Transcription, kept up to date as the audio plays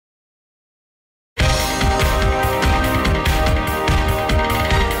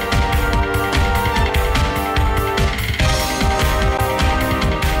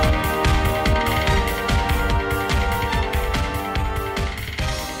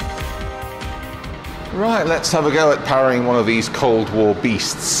Right, let's have a go at powering one of these Cold War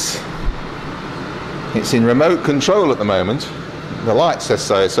beasts. It's in remote control at the moment. The light says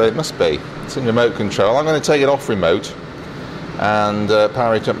so, so it must be. It's in remote control. I'm going to take it off remote and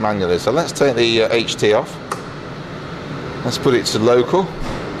power it up manually. So let's take the HT off. Let's put it to local.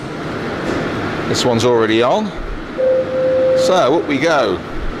 This one's already on. So up we go.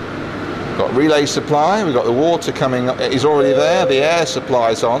 We've got relay supply, we've got the water coming up, it is already there, the air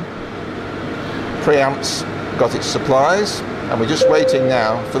supply's on. Preamp's got its supplies, and we're just waiting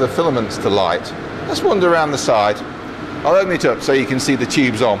now for the filaments to light. Let's wander around the side. I'll open it up so you can see the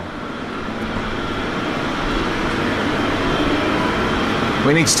tubes on.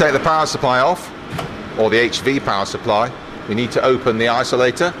 We need to take the power supply off, or the HV power supply. We need to open the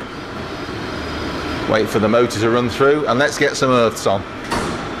isolator, wait for the motor to run through, and let's get some earths on.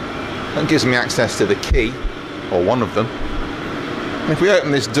 That gives me access to the key, or one of them. And if we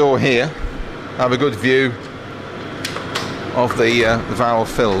open this door here, have a good view of the valve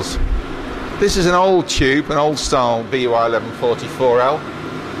fills. This is an old tube, an old style BY 1144L,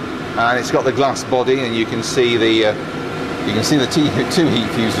 and it's got the glass body, and you can see the two heat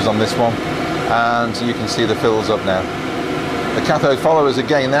fuses on this one, and you can see the fills up now. The cathode followers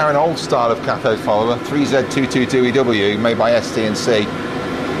again, they're an old style of cathode follower, 3Z222EW, made by ST&C,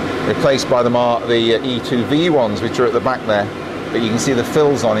 replaced by the E2V ones, which are at the back there. But you can see the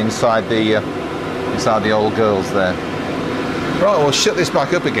fills on inside the old girls there. Right, we'll shut this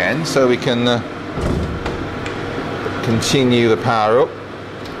back up again so we can continue the power up.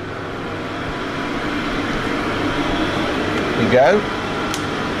 There we go.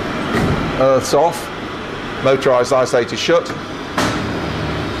 Earth's off. Motorised isolator shut.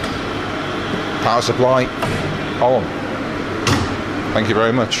 Power supply on. Thank you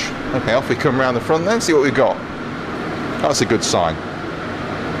very much. Okay, off we come around the front then, see what we've got. That's a good sign.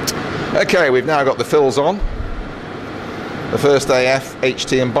 Okay, we've now got the fills on. The first AF,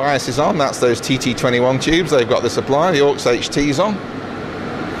 HT and bias is on. That's those TT21 tubes. They've got the supply. The aux HT's on.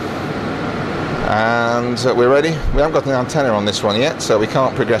 And we're ready. We haven't got an antenna on this one yet, so we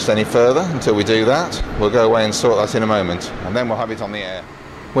can't progress any further until we do that. We'll go away and sort that in a moment, and then we'll have it on the air.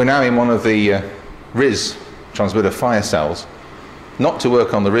 We're now in one of the RIS transmitter fire cells. Not to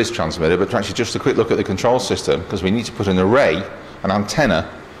work on the RIS transmitter, but to actually just a quick look at the control system, because we need to put an array, an antenna,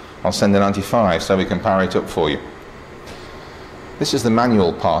 on sender 95 so we can power it up for you. This is the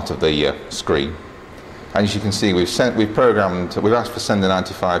manual part of the screen. And as you can see, we've asked for sender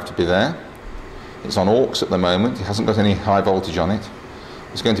 95 to be there. It's on aux at the moment, it hasn't got any high voltage on it.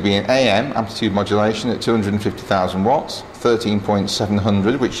 It's going to be an AM, amplitude modulation at 250,000 watts,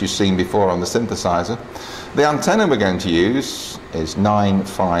 13.700, which you've seen before on the synthesizer. The antenna we're going to use is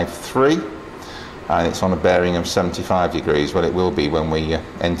 953, and it's on a bearing of 75 degrees. Well, it will be when we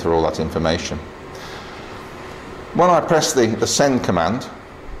enter all that information. When I press the send command,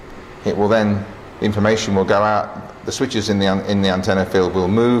 it will then, the information will go out, the switches in the antenna field will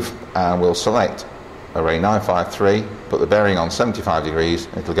move, and we'll select array 953, put the bearing on 75 degrees,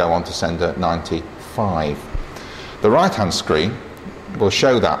 and it'll go on to sender 95. The right hand screen will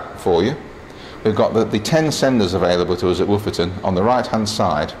show that for you. We've got the 10 senders available to us at Woofferton on the right hand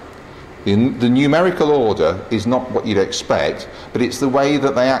side. The numerical order is not what you'd expect, but it's the way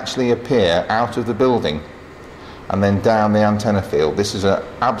that they actually appear out of the building and then down the antenna field. This is an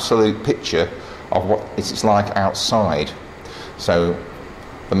absolute picture of what it's like outside. So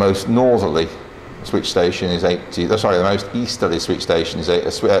the most northerly switch station is the most easterly switch station is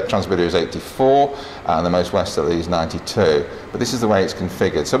transmitter is 84, and the most westerly is 92. But this is the way it's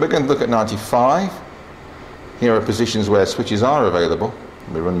configured. So we're going to look at 95. Here are positions where switches are available.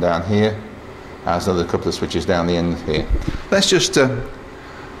 We run down here. There's another couple of switches down the end here. Let's just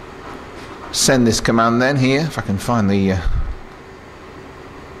send this command then here, if I can find the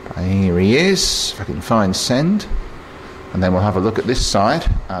here he is, if I can find send, and then we'll have a look at this side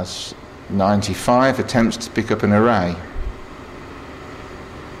as 95 attempts to pick up an array.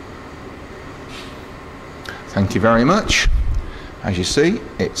 Thank you very much. As you see,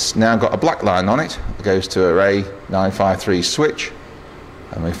 it's now got a black line on it. It goes to array 953 switch,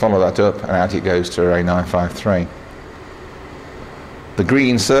 and we follow that up and out it goes to array 953. The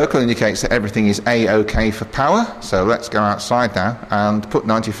green circle indicates that everything is A-OK for power, so let's go outside now and put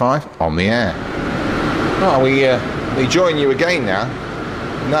 95 on the air. Well, we join you again now.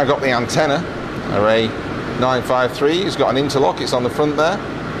 We've now got the antenna, array 953, it's got an interlock, it's on the front there.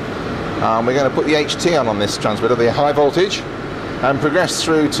 We're going to put the HT on this transmitter, the high voltage, and progress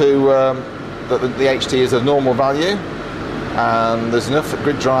through to the HT is a normal value, and there's enough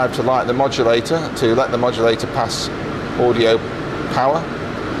grid drive to light the modulator, to let the modulator pass audio power,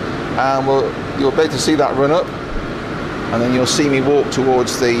 and we'll you'll be able to see that run up, and then you'll see me walk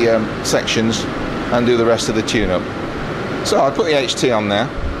towards the sections and do the rest of the tune-up. So I'll put the HT on there.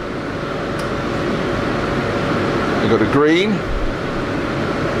 We've got a green,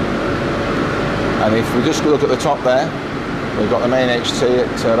 and if we just look at the top there, we've got the main HT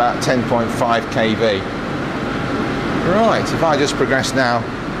at about 10.5 kV. Right, if I just progress now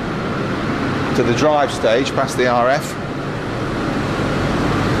to the drive stage past the RF,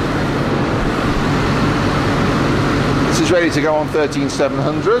 this is ready to go on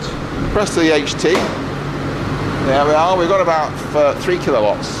 13700. Press the HT. There we are. We've got about 3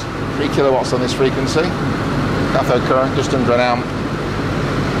 kilowatts. 3 kilowatts on this frequency. Cathode current just under an amp.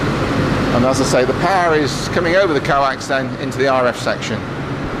 And as I say, the power is coming over the coax then into the RF section.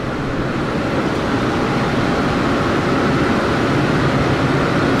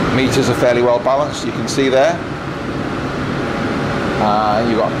 Meters are fairly well balanced, you can see there.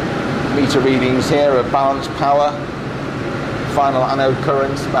 You've got meter readings here of balanced power. Final anode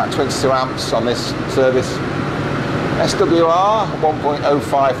current, about 22 amps on this service. SWR,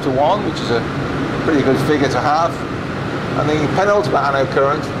 1.05 to 1, which is a pretty good figure to have. And the penultimate anode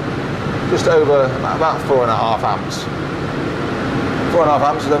current, just over about 4.5 amps. 4.5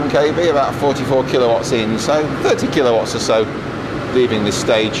 amps, 11 kV, about 44 kilowatts in, so 30 kilowatts or so leaving this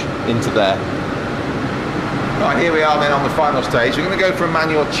stage into there. Right, here we are then on the final stage. We're going to go for a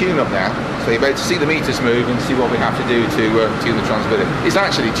manual tune-up now, so you'll be able to see the meters move and see what we have to do to tune the transmitter. It's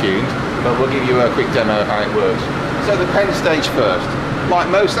actually tuned, but we'll give you a quick demo of how it works. So the pen stage first.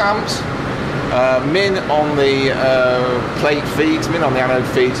 Like most amps, min on the plate feeds, min on the anode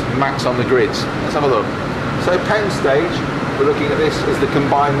feeds, max on the grids. Let's have a look. So pen stage, we're looking at this as the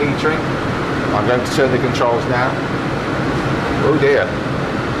combined metering. I'm going to turn the controls now. Oh dear,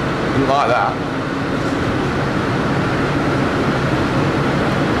 didn't like that.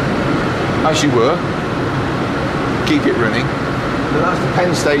 As you were, keep it running. So that's the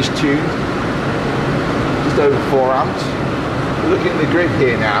pen stage tuned, just over 4 amps. We're looking at the grid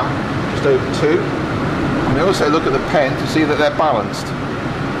here now, just over 2. And we also look at the pen to see that they're balanced.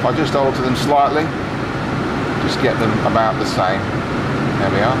 If I just alter them slightly, just get them about the same.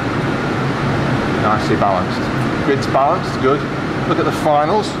 There we are. Nicely balanced. Grid's balanced, good. Look at the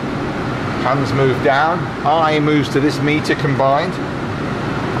finals. Hands move down. I moves to this meter combined.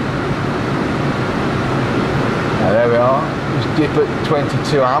 There we are. Just dip at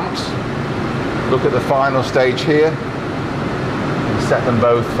 22 amps. Look at the final stage here. And set them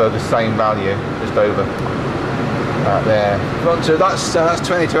both for the same value, just over there. So that's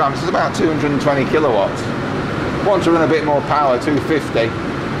 22 amps. It's about 220 kilowatts. Want to run a bit more power, 250.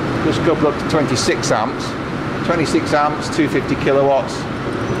 Just couple up to 26 amps. 26 amps, 250 kilowatts.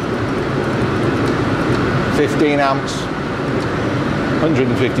 15 amps,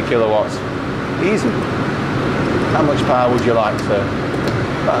 150 kilowatts. Easy. How much power would you like, sir?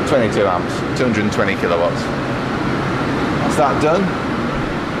 About 22 amps, 220 kilowatts. That's that done.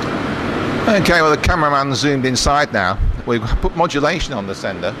 Okay, well the cameraman zoomed inside now. We've put modulation on the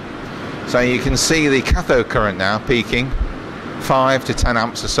sender. So you can see the cathode current now peaking, 5 to 10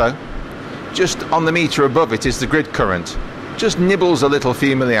 amps or so. Just on the meter above it is the grid current. Just nibbles a little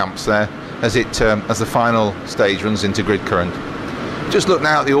few milliamps there as the final stage runs into grid current. Just look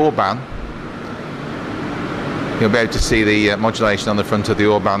now at the Orban. You'll be able to see the modulation on the front of the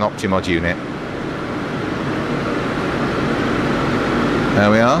Orban Optimod unit.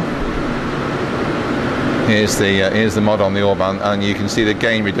 There we are. Here's the mod on the Orban, and you can see the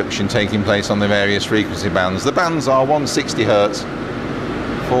gain reduction taking place on the various frequency bands. The bands are 160 Hz,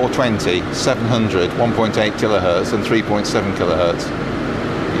 420, 700, 1.8 kilohertz, and 3.7 kilohertz.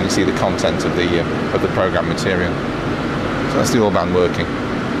 You can see the content of the program material. So that's the Orban working,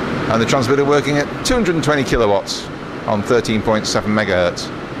 and the transmitter working at 220 kilowatts on 13.7 megahertz.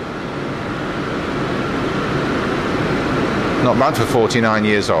 Not bad for 49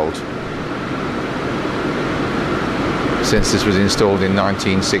 years old, since this was installed in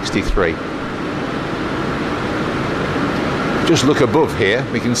 1963. Just look above here,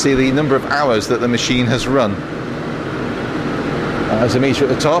 we can see the number of hours that the machine has run. There's a meter at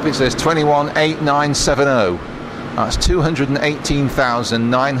the top, it says 218970. That's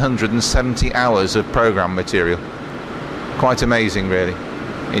 218,970 hours of program material. Quite amazing really,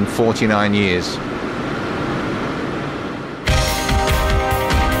 in 49 years.